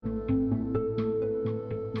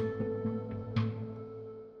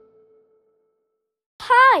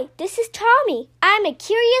Hi, this is Tommy. I'm a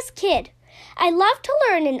curious kid. I love to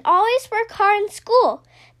learn and always work hard in school,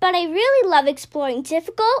 but I really love exploring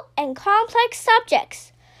difficult and complex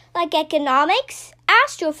subjects like economics,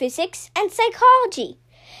 astrophysics, and psychology.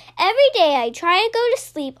 Every day I try to go to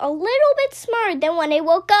sleep a little bit smarter than when I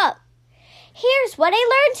woke up. Here's what I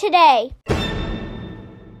learned today.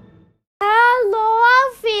 Hello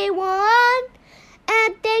everyone,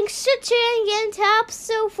 and thanks for tuning in to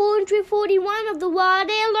episode 441 of the What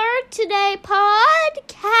I Learned Today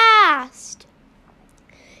podcast.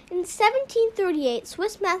 In 1738,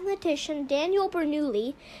 Swiss mathematician Daniel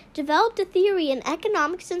Bernoulli developed a theory in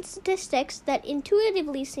economics and statistics that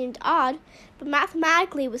intuitively seemed odd, but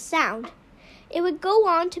mathematically was sound. It would go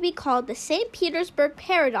on to be called the St. Petersburg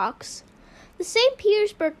paradox. The St.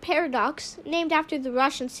 Petersburg paradox, named after the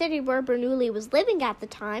Russian city where Bernoulli was living at the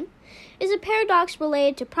time, is a paradox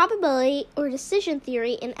related to probability or decision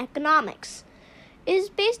theory in economics. It is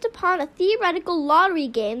based upon a theoretical lottery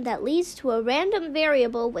game that leads to a random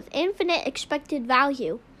variable with infinite expected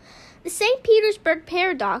value. The St. Petersburg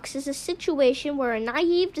paradox is a situation where a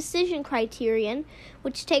naive decision criterion,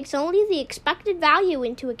 which takes only the expected value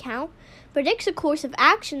into account, predicts a course of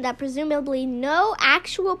action that presumably no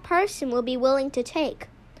actual person will be willing to take.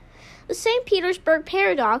 The St. Petersburg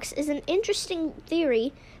paradox is an interesting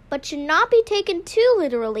theory, but should not be taken too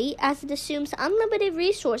literally, as it assumes unlimited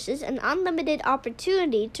resources and unlimited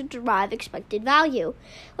opportunity to derive expected value,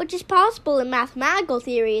 which is possible in mathematical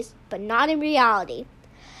theories, but not in reality.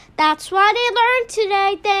 That's what I learned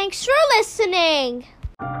today. Thanks for listening.